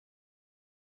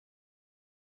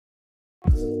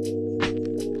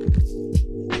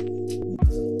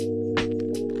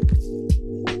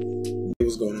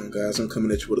going on, guys? I'm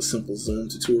coming at you with a simple zoom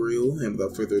tutorial, and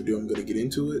without further ado, I'm going to get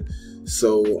into it.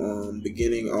 So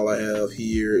beginning, all I have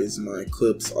here is my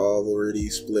clips all already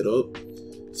split up.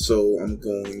 So I'm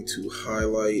going to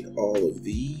highlight all of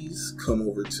these, come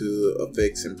over to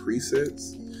effects and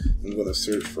presets. I'm going to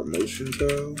search for motion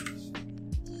tile.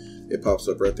 It pops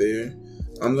up right there.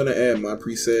 I'm going to add my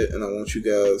preset, and I want you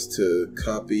guys to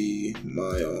copy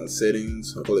my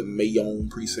settings. I call it Mayon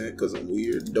preset because I'm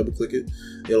weird. Double click it.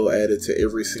 It'll add it to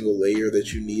every single layer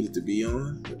that you need it to be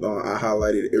on. I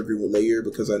highlighted every layer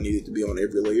because I need it to be on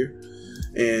every layer.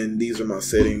 And these are my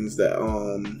settings that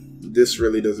this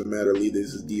really doesn't matter. Leave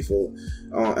this as default.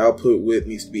 Output width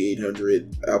needs to be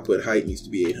 800. Output height needs to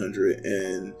be 800.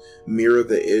 And mirror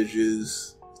the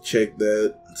edges. Check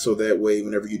that, so that way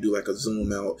whenever you do like a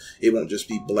zoom out, it won't just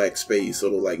be black space.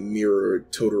 It'll like mirror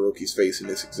Todoroki's face in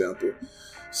this example.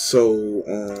 So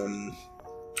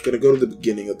gonna go to the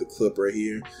beginning of the clip right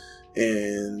here,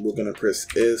 and we're gonna press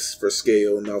S for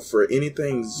scale. Now for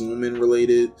anything zoom in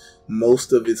related,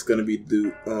 most of it's gonna be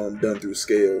done through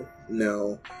scale.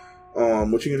 Now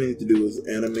what you're gonna need to do is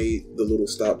animate the little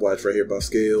stopwatch right here by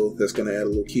scale. That's gonna add a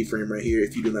little keyframe right here.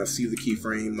 If you do not see the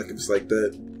keyframe, like if it's like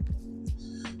that,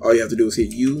 all you have to do is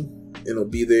hit U, and it'll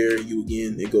be there. U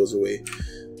again, it goes away.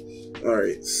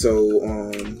 Alright,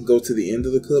 so go to the end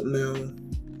of the clip now,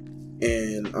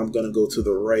 and I'm gonna go to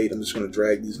the right. I'm just gonna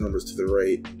drag these numbers to the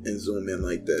right and zoom in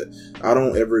like that. I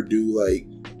don't ever do like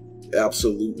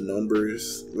absolute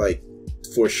numbers, like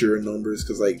for sure numbers,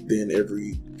 because like then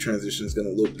every transition is gonna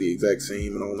look the exact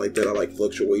same, and I don't like that. I like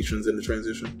fluctuations in the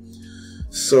transition.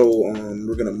 So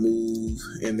we're gonna move,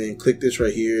 and then click this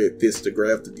right here. It fits the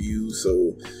graph to view,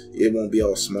 so it won't be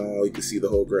all small. You can see the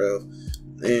whole graph.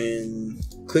 And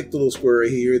click the little square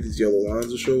right here. These yellow lines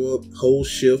will show up. Hold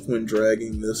shift when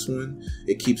dragging this one.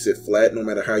 It keeps it flat no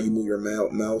matter how you move your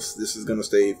mouse. This is gonna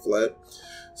stay flat.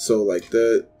 So like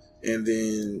that. And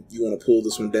then you want to pull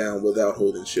this one down without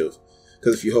holding shift,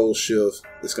 because if you hold shift,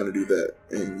 it's gonna do that,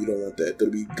 and you don't want that. It'll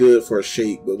be good for a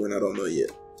shake, but we're not on that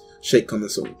yet. Shake coming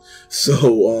soon. So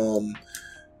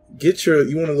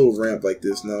you want a little ramp like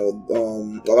this. Now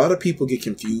a lot of people get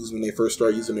confused when they first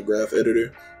start using the graph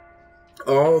editor.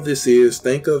 All this is,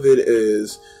 think of it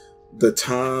as the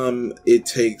time it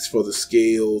takes for the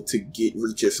scale to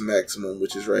reach its maximum,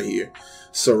 which is right here.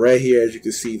 So right here, as you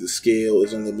can see, the scale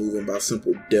is only moving by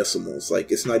simple decimals.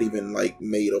 Like it's not even like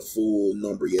made a full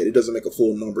number yet. It doesn't make a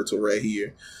full number till right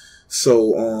here.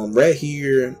 So right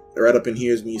here, right up in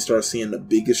here is when you start seeing the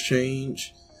biggest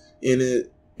change in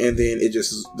it, and then it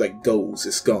just like goes,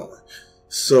 it's gone.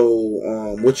 So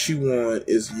what you want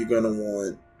is you're gonna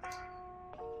want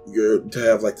to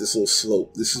have like this little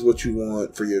slope. This is what you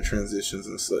want for your transitions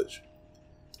and such.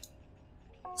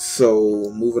 So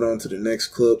moving on to the next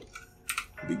clip,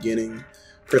 beginning,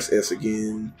 press S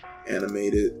again,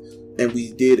 animate it, and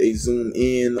we did a zoom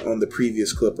in on the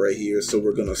previous clip right here. So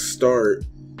we're gonna start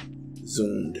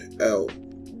zoomed out.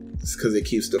 It's because it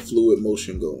keeps the fluid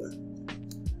motion going.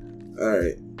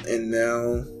 Alright, and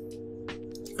now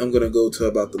I'm gonna go to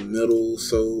about the middle,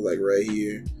 so like right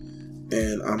here,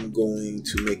 and I'm going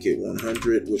to make it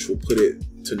 100, which will put it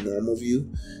to normal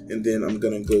view. And then I'm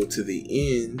gonna go to the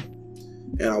end,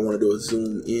 and I want to do a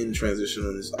zoom in transition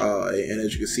on his eye. And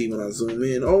as you can see, when I zoom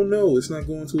in, oh no, it's not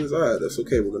going to his eye. That's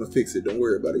okay, we're gonna fix it. Don't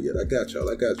worry about it yet. I got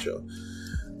y'all.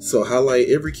 So highlight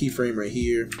every keyframe right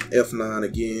here, F9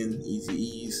 again, easy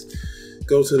ease.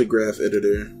 Go to the graph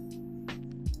editor,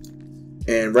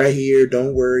 and right here,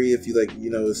 don't worry if you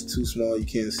it's too small, you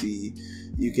can't see.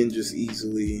 You can just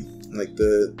easily like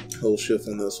the hold shift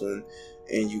on this one,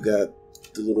 and you got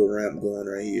the little ramp going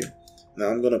right here. Now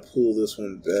I'm gonna pull this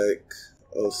one back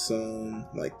some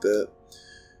like that,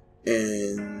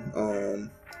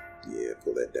 and yeah,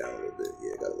 pull that down a little bit.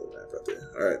 Yeah, got a little ramp right there.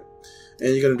 Alright.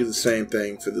 And you're going to do the same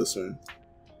thing for this one.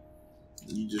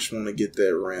 You just want to get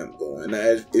that ramp going.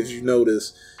 Now, if you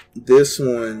notice, this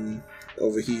one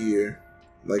over here,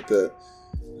 like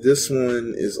this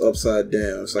one is upside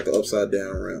down. It's like an upside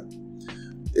down ramp.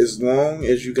 As long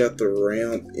as you got the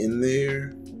ramp in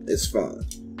there, it's fine.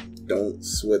 Don't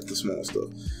sweat the small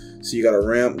stuff. So you got a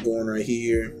ramp going right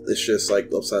here. It's just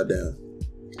like upside down.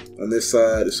 On this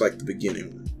side, it's like the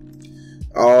beginning one.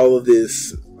 All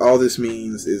this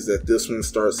means is that this one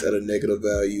starts at a negative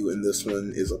value and this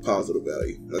one is a positive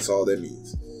value. That's all that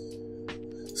means.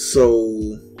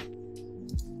 So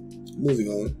moving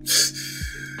on.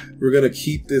 We're gonna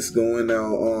keep this going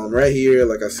now. Right here,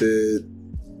 like I said,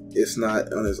 it's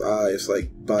not on his eye, it's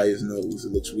like by his nose.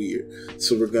 It looks weird.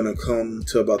 So we're gonna come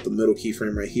to about the middle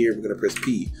keyframe right here. We're gonna press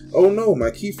P. Oh no,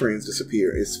 my keyframes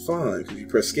disappear. It's fine, because you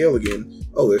press scale again.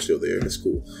 Oh, they're still there. It's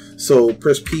cool. So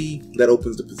press P. That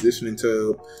opens the positioning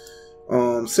tab.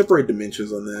 Separate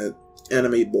dimensions on that.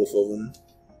 Animate both of them.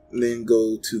 And then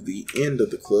go to the end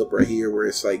of the clip right here, where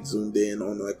it's like zoomed in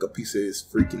on like a piece of his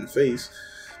freaking face.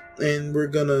 And we're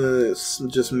gonna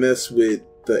just mess with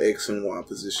the X and Y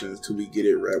positions till we get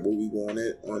it right where we want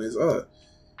it on his eye.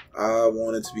 I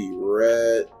want it to be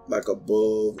right like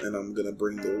above, and I'm gonna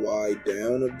bring the Y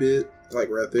down a bit, like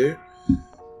right there.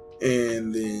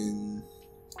 And then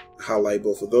highlight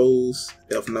both of those.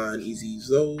 F9 eases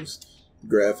those.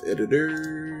 Graph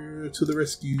editor to the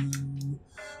rescue.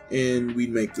 And we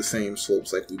make the same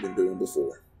slopes like we've been doing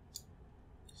before.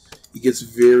 It gets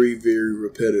very, very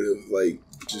repetitive, like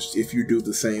just if you do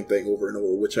the same thing over and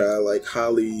over, which I like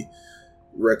highly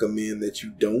recommend that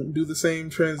you don't do the same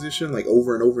transition like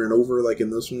over and over and over like in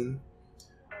this one.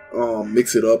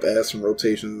 Mix it up, add some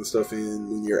rotations and stuff in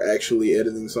when you're actually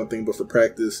editing something, but for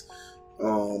practice,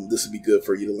 this would be good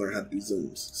for you to learn how to do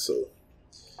zooms. So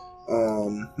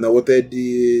now what that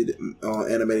did,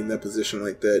 animating that position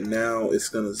like that, now it's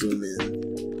gonna zoom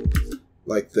in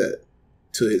like that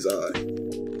to his eye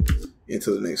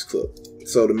into the next clip.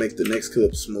 So to make the next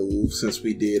clip smooth, since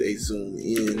we did a zoom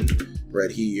in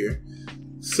right here,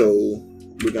 so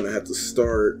we're gonna have to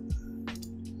start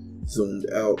zoomed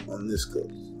out on this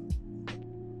clip.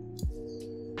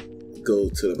 Go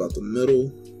to about the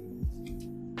middle,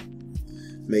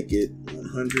 make it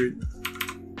 100.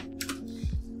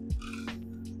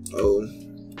 Oh,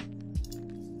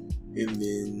 and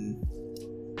then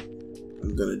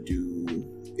I'm gonna do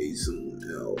a zoom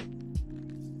out.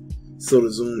 So to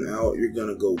zoom out, you're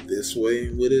gonna go this way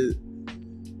with it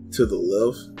to the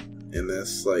left, and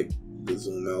that's like the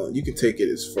zoom out. You can take it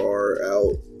as far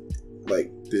out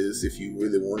like this if you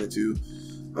really wanted to.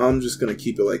 I'm just gonna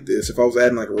keep it like this. If I was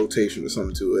adding like a rotation or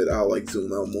something to it, I'll like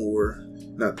zoom out more.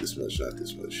 Not this much,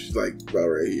 like about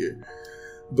right here.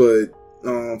 But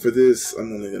for this,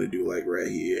 I'm only gonna do like right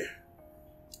here.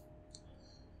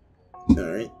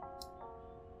 Alright.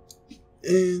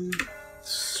 And,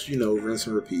 you know, rinse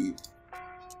and repeat.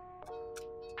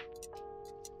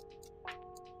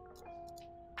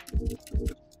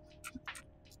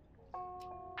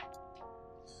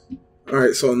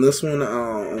 Alright, so on this one,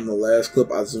 on the last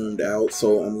clip, I zoomed out,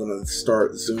 so I'm gonna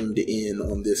start zoomed in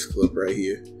on this clip right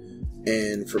here.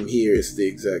 And from here, it's the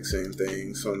exact same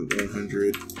thing. So I'm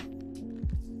 100.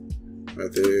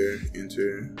 Right there,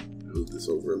 enter, move this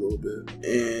over a little bit,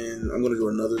 and I'm gonna do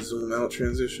another zoom out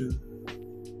transition.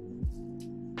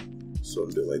 So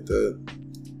I'm doing like that.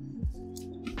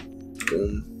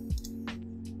 Boom.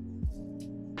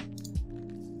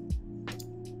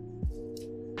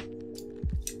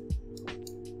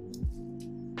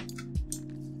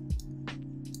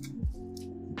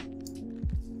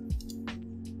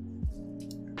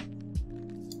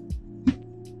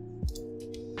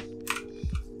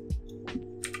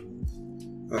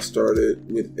 I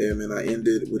started with M and I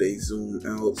ended with a zoom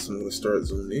out, so I'm going to start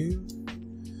zoom in.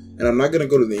 And I'm not going to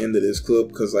go to the end of this clip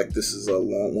because like this is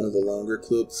one of the longer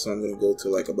clips, so I'm going to go to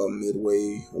like about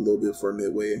midway, a little bit for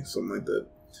midway, something like that.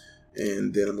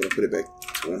 And then I'm going to put it back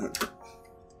to 100.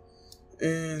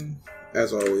 And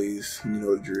as always, you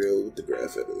know the drill with the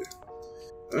graph editor.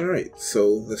 Alright, so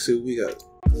let's see what we got.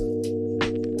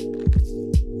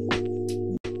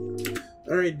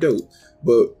 Alright, dope.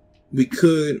 But we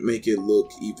could make it look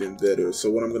even better.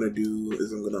 So what I'm going to do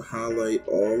is I'm going to highlight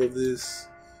all of this.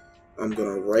 I'm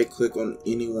going to right click on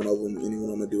any one of them, any one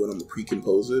I'm going to do, and I'm going to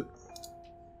pre-compose it.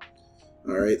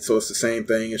 Alright, so it's the same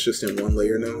thing, it's just in one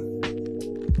layer now.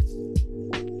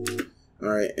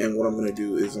 Alright, and what I'm going to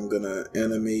do is I'm going to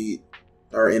animate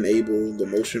or enable the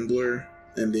motion blur.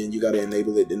 And then you got to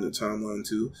enable it in the timeline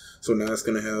too. So now it's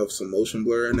going to have some motion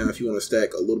blur. Now if you want to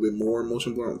stack a little bit more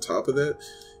motion blur on top of that,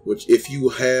 which if you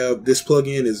have this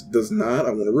plugin does not,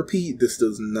 I want to repeat, this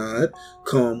does not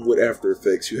come with After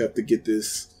Effects. You have to get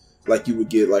this like you would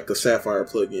get like a Sapphire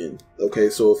plugin. Okay,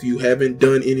 so if you haven't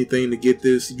done anything to get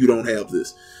this, you don't have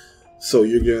this. So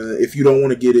you're gonna, if you don't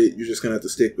want to get it, you're just gonna have to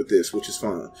stick with this, which is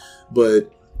fine.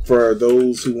 But for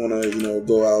those who want to, you know,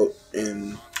 go out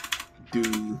and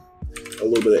do a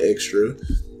little bit of extra,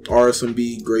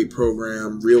 RSMB, great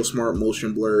program. Real Smart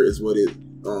Motion Blur is what it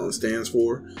stands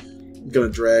for. I'm gonna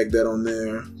drag that on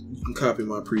there. You can copy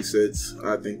my presets.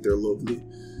 I think they're lovely.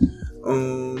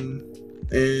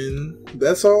 And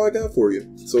that's all I got for you.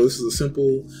 So this is a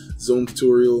simple zoom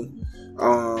tutorial.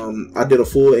 I did a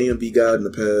full A&B guide in the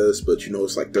past, but you know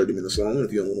it's like 30 minutes long. And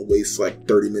if you don't want to waste like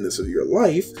 30 minutes of your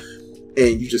life,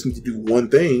 and you just need to do one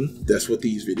thing, that's what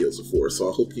these videos are for. So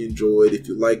I hope you enjoyed. If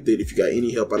you liked it, if you got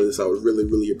any help out of this, I would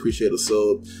really appreciate a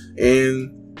sub,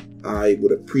 and I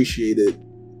would appreciate it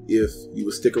if you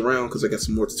would stick around because I got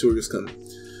some more tutorials coming.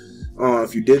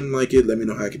 If you didn't like it, let me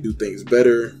know how I can do things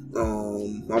better.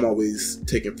 I'm always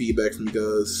taking feedback from you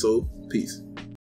guys, so peace.